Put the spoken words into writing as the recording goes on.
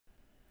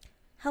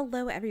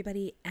Hello,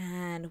 everybody,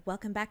 and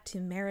welcome back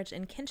to Marriage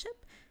and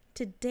Kinship.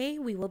 Today,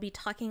 we will be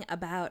talking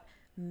about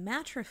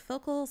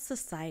matrifocal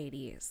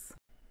societies.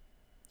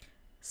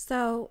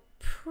 So,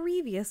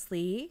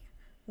 previously,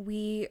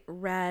 we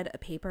read a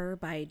paper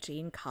by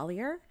Jane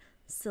Collier,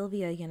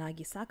 Sylvia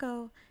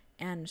Yanagisako,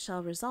 and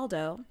Michelle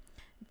Rizaldo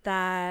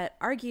that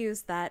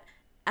argues that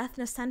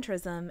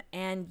ethnocentrism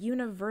and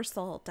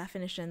universal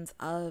definitions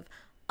of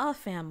a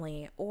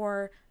family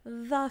or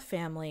the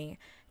family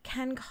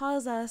can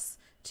cause us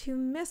to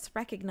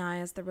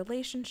misrecognize the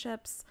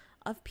relationships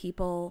of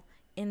people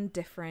in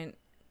different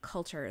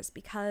cultures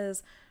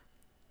because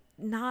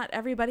not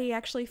everybody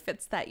actually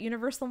fits that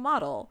universal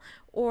model.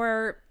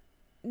 Or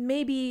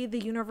maybe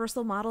the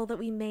universal model that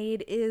we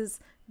made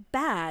is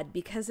bad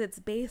because it's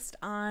based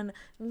on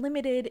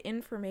limited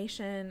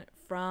information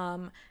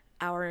from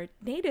our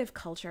native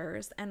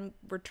cultures and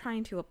we're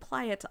trying to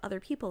apply it to other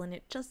people and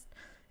it just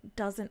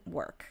doesn't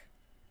work.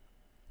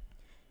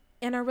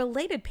 In a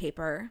related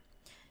paper,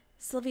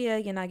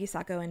 Sylvia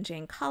Yanagisako and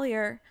Jane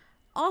Collier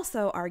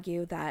also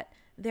argue that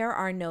there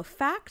are no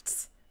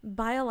facts,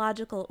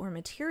 biological or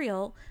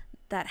material,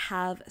 that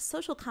have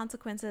social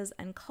consequences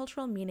and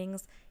cultural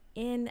meanings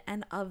in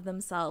and of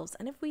themselves.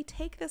 And if we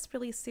take this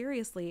really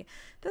seriously,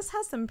 this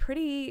has some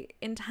pretty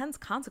intense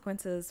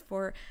consequences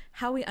for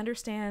how we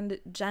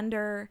understand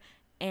gender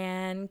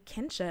and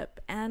kinship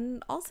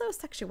and also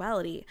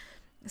sexuality.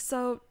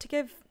 So to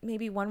give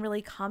maybe one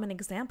really common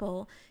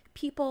example,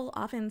 people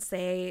often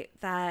say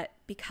that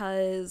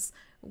because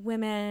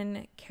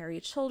women carry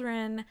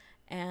children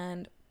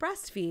and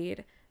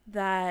breastfeed,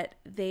 that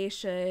they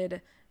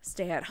should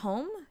stay at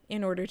home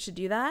in order to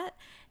do that,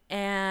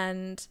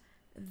 and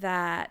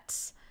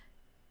that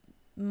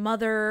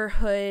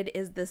motherhood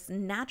is this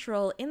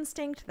natural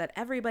instinct that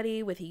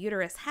everybody with a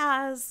uterus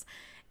has,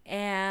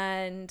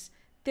 and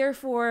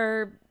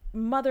therefore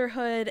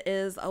motherhood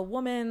is a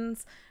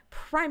woman's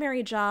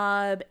primary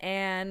job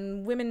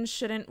and women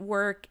shouldn't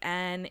work,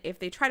 and if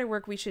they try to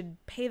work we should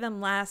pay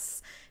them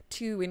less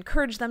to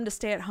encourage them to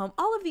stay at home.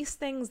 All of these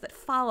things that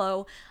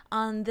follow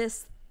on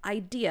this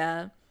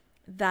idea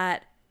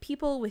that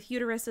people with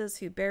uteruses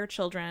who bear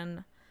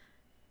children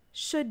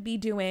should be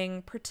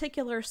doing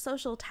particular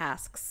social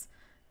tasks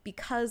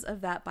because of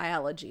that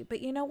biology.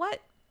 But you know what?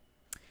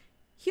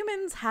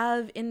 Humans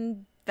have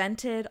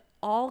invented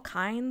all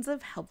kinds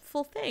of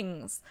helpful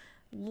things,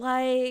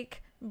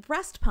 like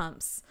breast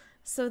pumps,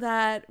 so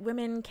that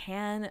women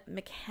can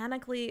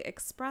mechanically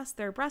express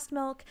their breast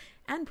milk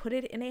and put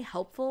it in a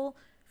helpful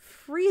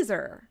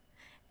freezer.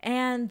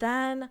 And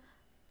then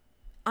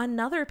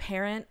another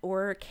parent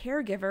or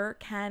caregiver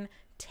can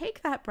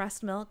take that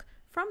breast milk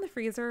from the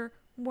freezer,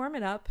 warm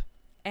it up,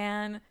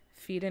 and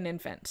feed an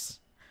infant.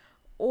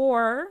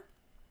 Or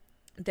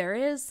there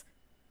is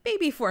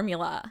baby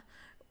formula,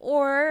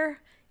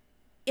 or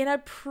in a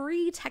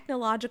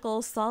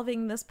pre-technological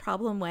solving this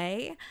problem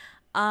way,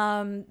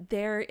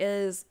 there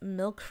is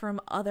milk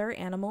from other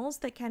animals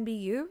that can be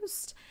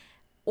used,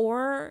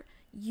 or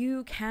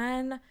you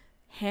can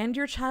hand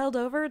your child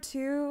over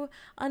to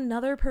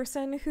another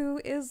person who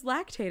is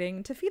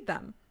lactating to feed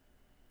them.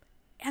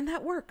 And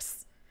that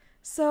works.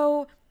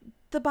 So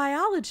the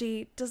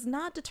biology does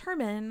not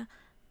determine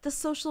the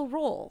social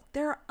role.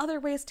 There are other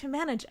ways to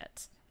manage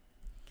it.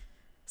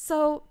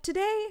 So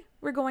today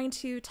we're going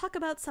to talk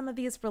about some of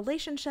these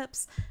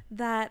relationships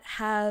that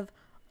have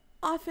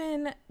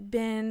often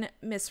been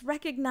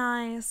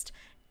misrecognized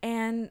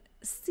and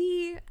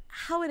see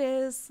how it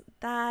is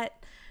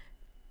that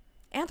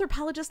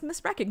anthropologists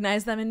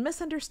misrecognize them and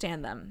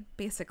misunderstand them,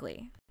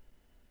 basically.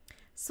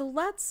 So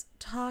let's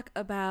talk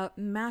about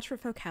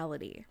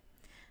matrifocality.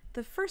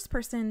 The first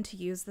person to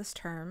use this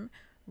term,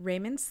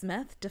 Raymond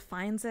Smith,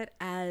 defines it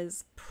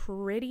as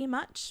pretty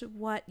much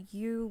what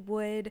you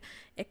would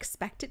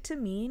expect it to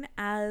mean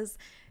as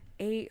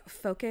a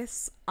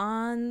focus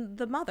on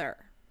the mother.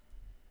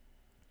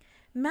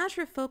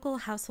 Matrifocal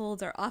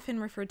households are often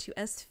referred to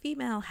as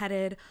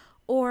female-headed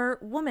or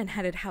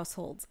woman-headed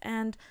households,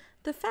 and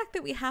the fact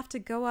that we have to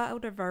go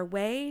out of our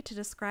way to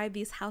describe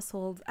these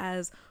households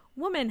as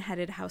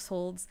woman-headed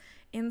households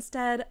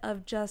instead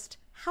of just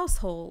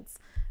households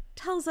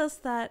tells us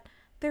that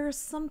there is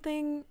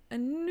something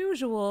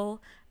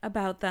unusual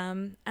about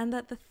them, and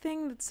that the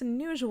thing that's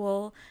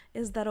unusual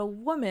is that a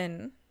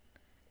woman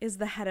is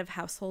the head of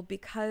household,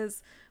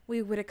 because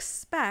we would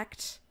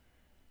expect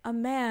a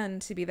man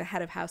to be the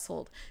head of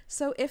household.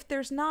 So if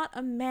there's not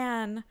a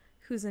man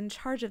who's in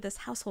charge of this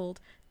household,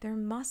 there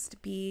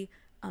must be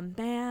a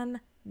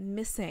man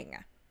missing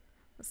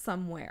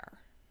somewhere.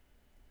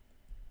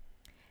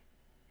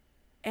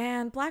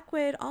 And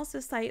Blackwood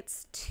also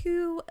cites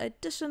two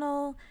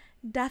additional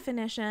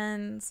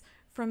definitions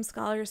from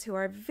scholars who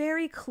are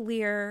very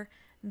clear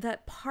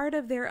that part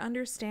of their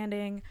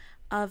understanding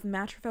of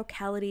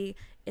matrifocality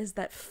is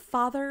that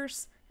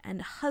fathers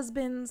and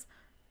husbands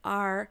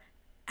are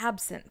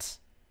absent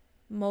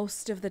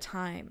most of the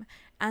time,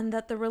 and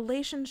that the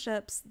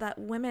relationships that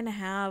women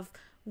have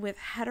with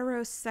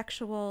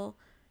heterosexual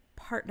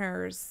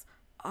partners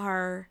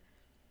are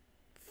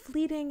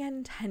fleeting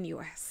and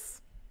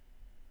tenuous.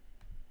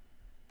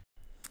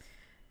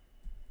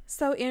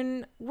 So,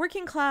 in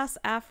working class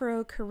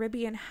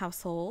Afro-Caribbean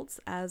households,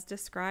 as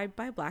described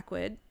by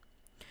Blackwood,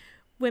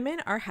 women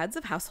are heads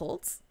of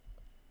households.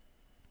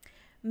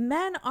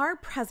 Men are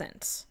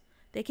present.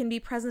 They can be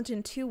present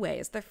in two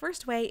ways. The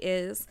first way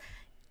is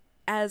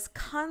as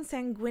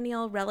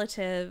consanguineal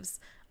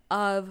relatives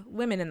of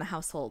women in the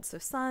household. So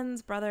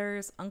sons,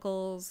 brothers,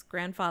 uncles,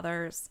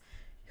 grandfathers,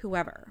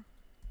 whoever.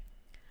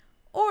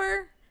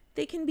 Or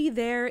they can be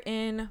there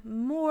in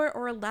more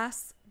or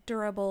less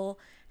durable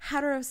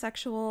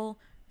heterosexual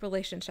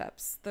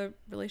relationships. The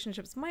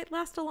relationships might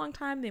last a long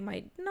time. They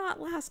might not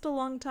last a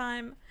long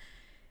time.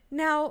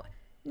 Now,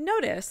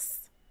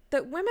 notice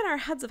that women are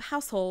heads of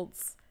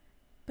households,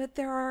 but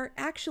there are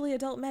actually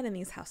adult men in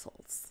these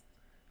households,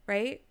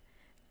 right?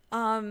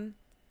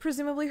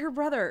 Presumably her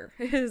brother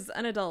is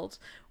an adult,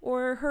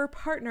 or her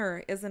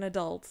partner is an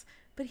adult,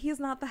 but he's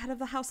not the head of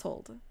the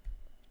household.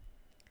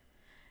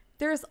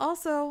 There is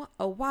also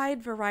a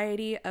wide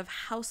variety of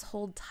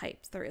household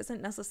types. There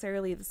isn't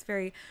necessarily this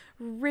very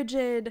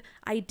rigid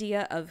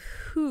idea of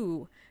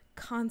who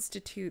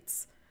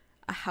constitutes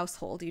a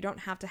household. You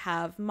don't have to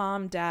have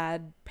mom,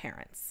 dad,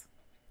 parents.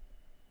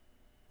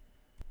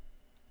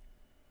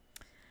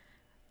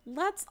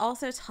 Let's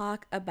also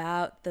talk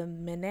about the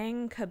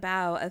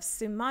Minangkabau of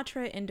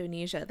Sumatra,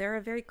 Indonesia. They're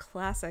a very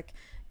classic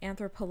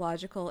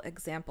anthropological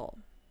example.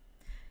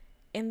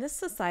 In this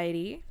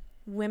society,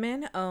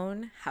 women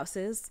own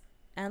houses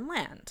and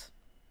land.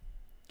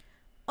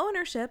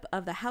 Ownership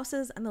of the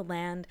houses and the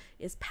land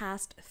is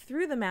passed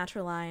through the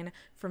matriline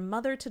from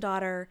mother to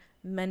daughter.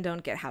 Men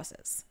don't get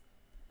houses.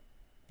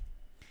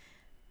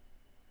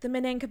 The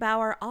Minangkabau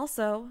are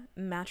also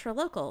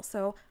matrilocal,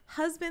 so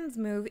husbands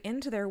move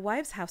into their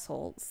wives'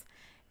 households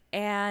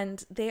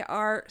and they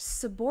are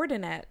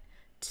subordinate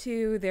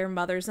to their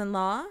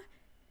mothers-in-law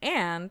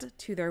and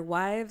to their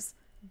wives'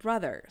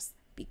 brothers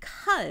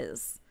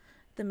because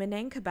the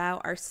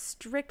Minangkabau are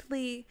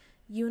strictly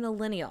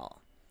unilineal.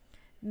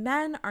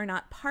 Men are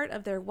not part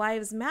of their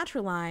wives'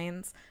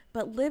 matrilines,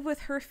 but live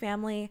with her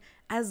family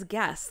as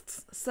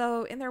guests.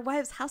 So in their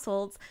wives'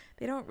 households,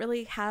 they don't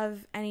really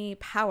have any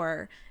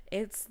power.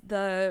 It's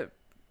the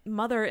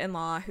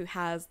mother-in-law who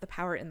has the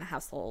power in the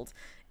household.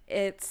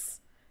 It's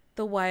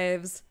the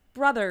wives'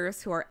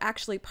 brothers who are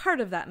actually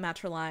part of that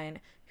matriline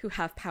who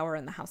have power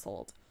in the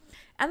household.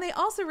 And they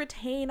also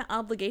retain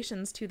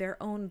obligations to their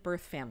own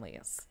birth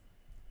families.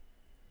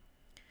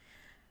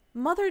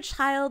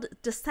 Mother-child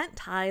descent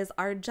ties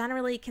are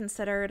generally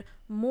considered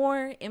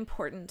more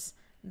important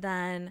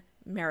than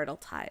marital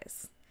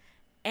ties.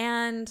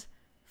 And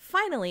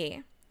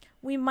finally,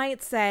 we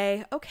might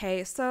say,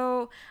 okay,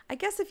 so I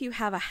guess if you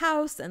have a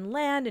house and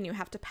land and you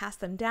have to pass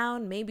them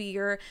down, maybe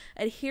you're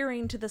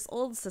adhering to this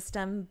old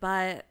system,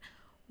 but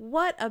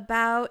what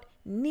about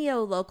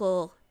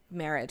neolocal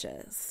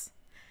marriages?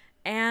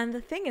 And the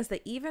thing is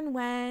that even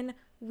when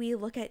we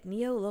look at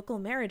neolocal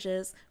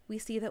marriages, we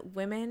see that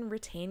women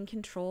retain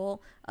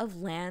control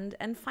of land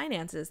and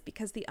finances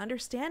because the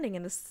understanding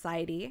in the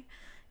society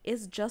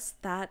is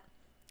just that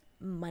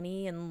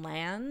money and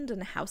land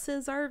and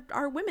houses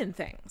are women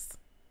things.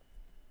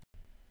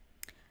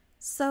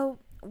 So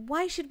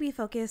why should we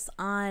focus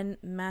on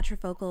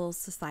matrifocal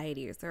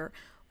societies, or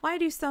why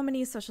do so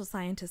many social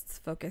scientists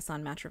focus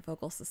on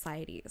matrifocal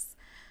societies?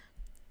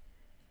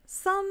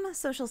 Some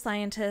social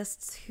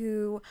scientists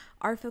who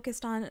are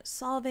focused on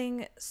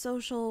solving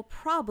social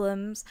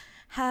problems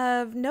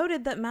have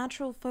noted that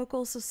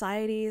matrifocal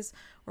societies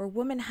or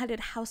woman-headed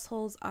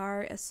households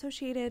are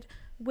associated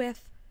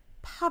with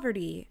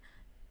poverty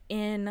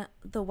in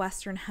the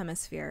Western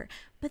Hemisphere.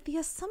 But the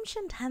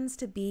assumption tends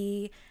to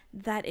be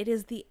that it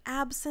is the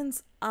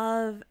absence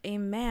of a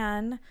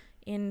man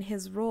in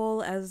his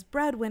role as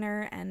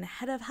breadwinner and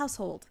head of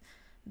household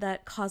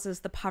that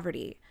causes the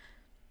poverty.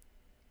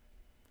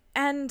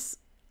 And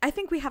I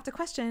think we have to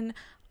question,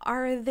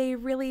 are they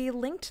really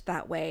linked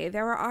that way?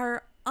 There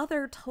are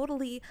other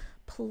totally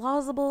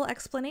plausible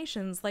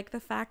explanations, like the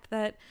fact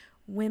that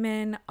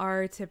women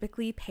are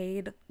typically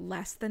paid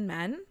less than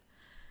men.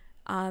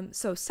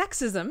 So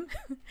sexism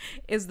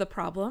is the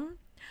problem.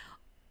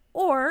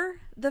 Or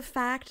the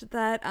fact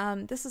that,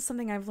 this is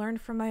something I've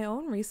learned from my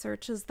own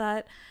research, is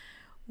that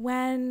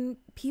when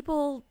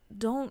people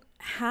don't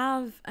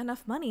have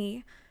enough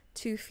money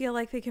to feel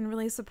like they can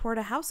really support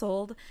a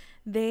household,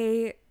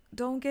 they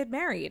don't get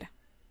married.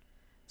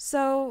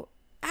 So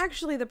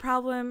actually the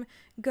problem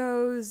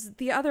goes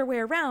the other way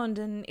around,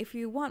 and if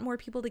you want more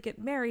people to get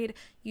married,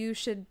 you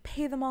should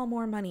pay them all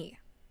more money.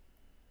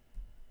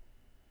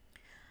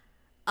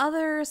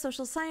 Other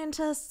social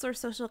scientists or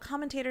social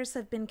commentators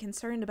have been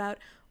concerned about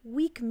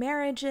weak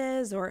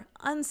marriages or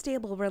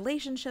unstable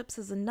relationships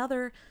as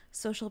another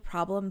social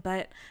problem,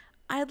 but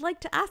I'd like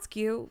to ask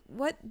you,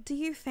 what do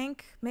you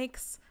think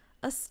makes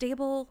a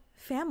stable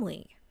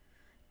family?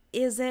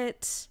 Is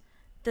it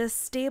the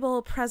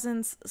stable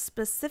presence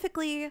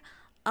specifically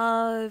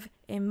of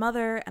a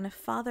mother and a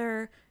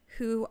father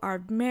who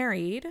are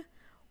married,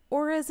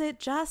 or is it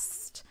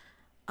just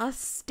a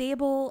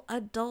stable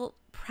adult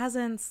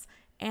presence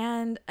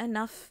and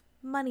enough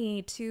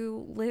money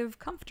to live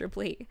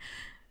comfortably?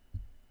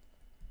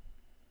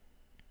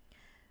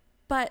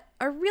 But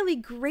a really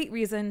great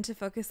reason to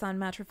focus on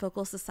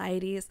matrifocal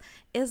societies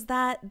is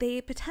that they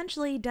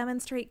potentially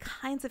demonstrate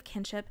kinds of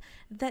kinship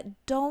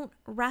that don't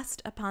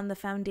rest upon the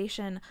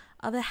foundation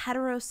of a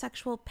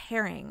heterosexual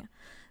pairing.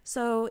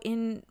 So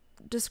in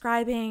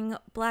describing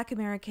Black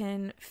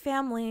American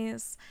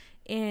families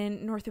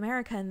in North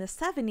America in the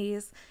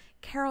 70s,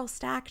 Carol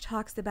Stack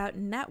talks about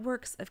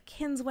networks of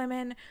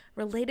kinswomen,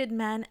 related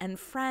men, and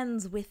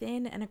friends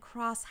within and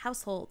across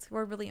households who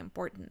are really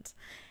important.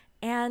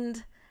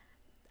 And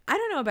I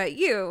don't know about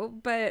you,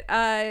 but,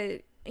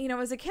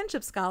 as a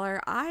kinship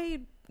scholar,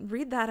 I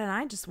read that and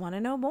I just want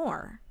to know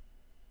more.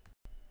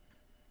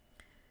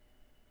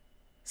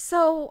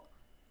 So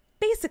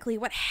basically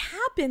what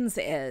happens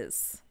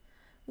is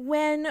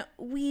when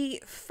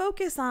we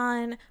focus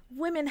on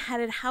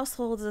women-headed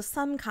households as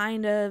some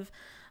kind of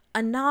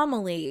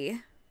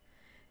anomaly,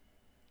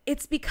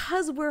 it's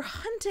because we're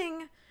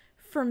hunting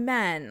for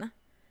men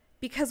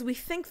because we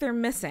think they're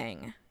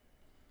missing.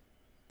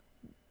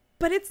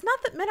 But it's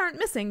not that men aren't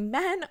missing.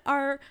 Men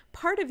are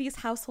part of these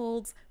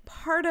households,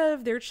 part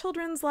of their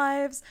children's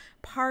lives,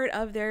 part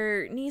of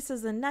their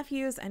nieces and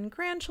nephews and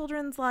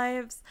grandchildren's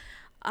lives.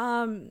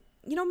 Men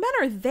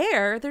are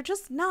there. They're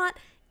just not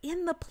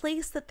in the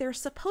place that they're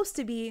supposed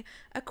to be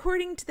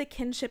according to the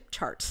kinship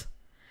chart.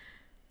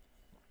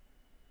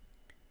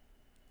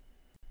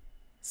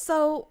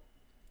 So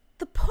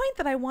the point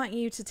that I want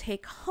you to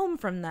take home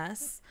from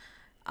this,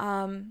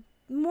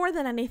 more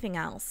than anything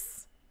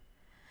else,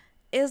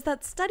 is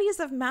that studies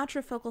of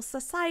matrifocal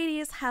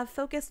societies have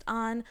focused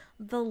on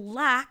the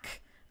lack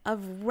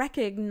of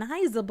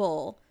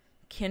recognizable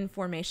kin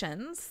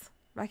formations.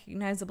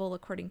 Recognizable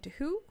according to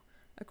who?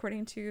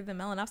 According to the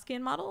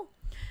Malinowskian model?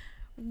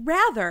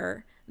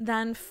 Rather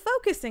than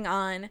focusing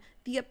on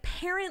the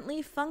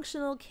apparently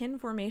functional kin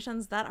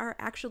formations that are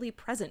actually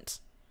present.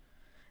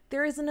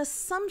 There is an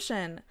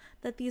assumption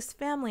that these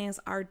families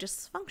are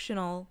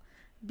dysfunctional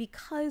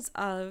because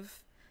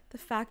of the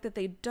fact that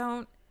they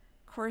don't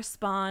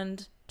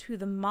correspond to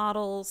the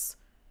models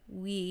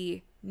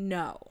we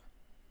know.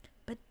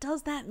 But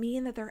does that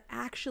mean that they're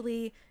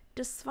actually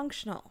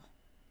dysfunctional?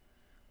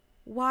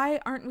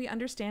 Why aren't we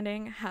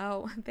understanding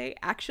how they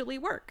actually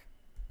work?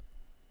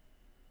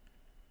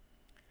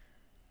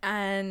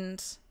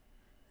 And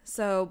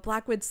so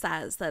Blackwood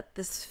says that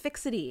this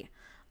fixity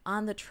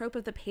on the trope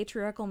of the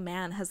patriarchal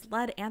man has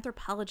led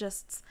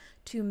anthropologists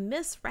to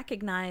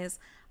misrecognize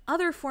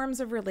other forms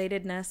of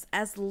relatedness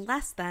as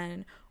less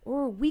than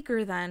or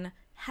weaker than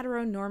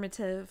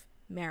heteronormative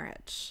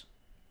marriage.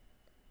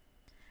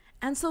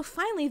 And so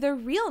finally, the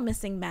real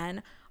missing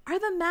men are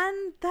the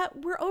men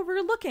that we're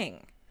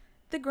overlooking.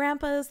 The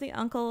grandpas, the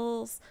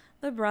uncles,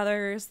 the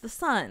brothers, the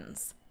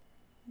sons.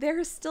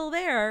 They're still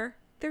there.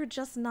 They're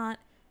just not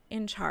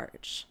in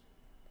charge.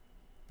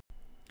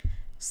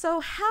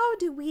 So how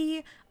do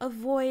we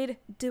avoid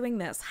doing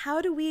this? How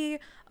do we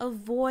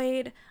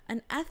avoid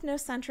an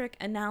ethnocentric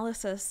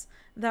analysis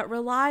that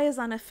relies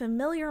on a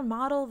familiar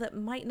model that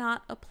might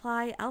not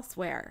apply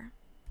elsewhere?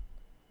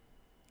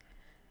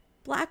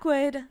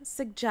 Blackwood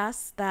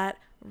suggests that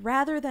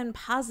rather than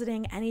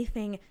positing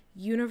anything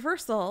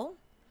universal,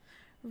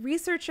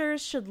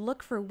 researchers should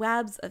look for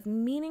webs of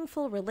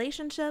meaningful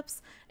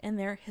relationships in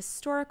their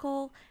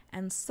historical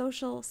and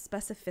social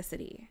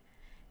specificity.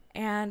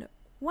 And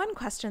one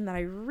question that I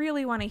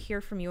really want to hear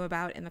from you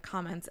about in the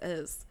comments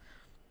is,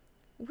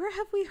 where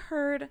have we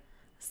heard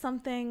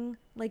something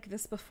like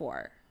this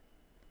before?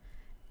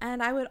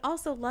 And I would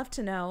also love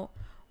to know,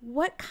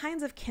 what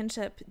kinds of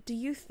kinship do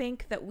you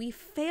think that we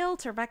fail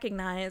to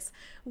recognize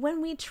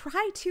when we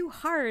try too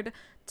hard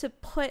to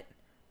put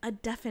a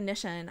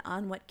definition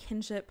on what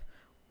kinship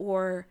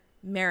or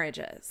marriage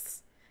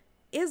is?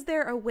 Is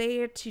there a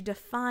way to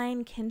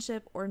define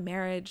kinship or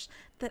marriage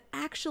that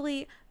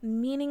actually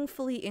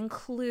meaningfully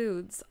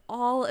includes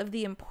all of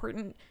the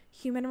important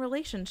human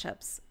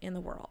relationships in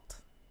the world?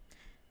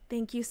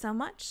 Thank you so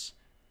much,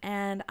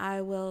 and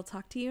I will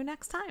talk to you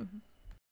next time.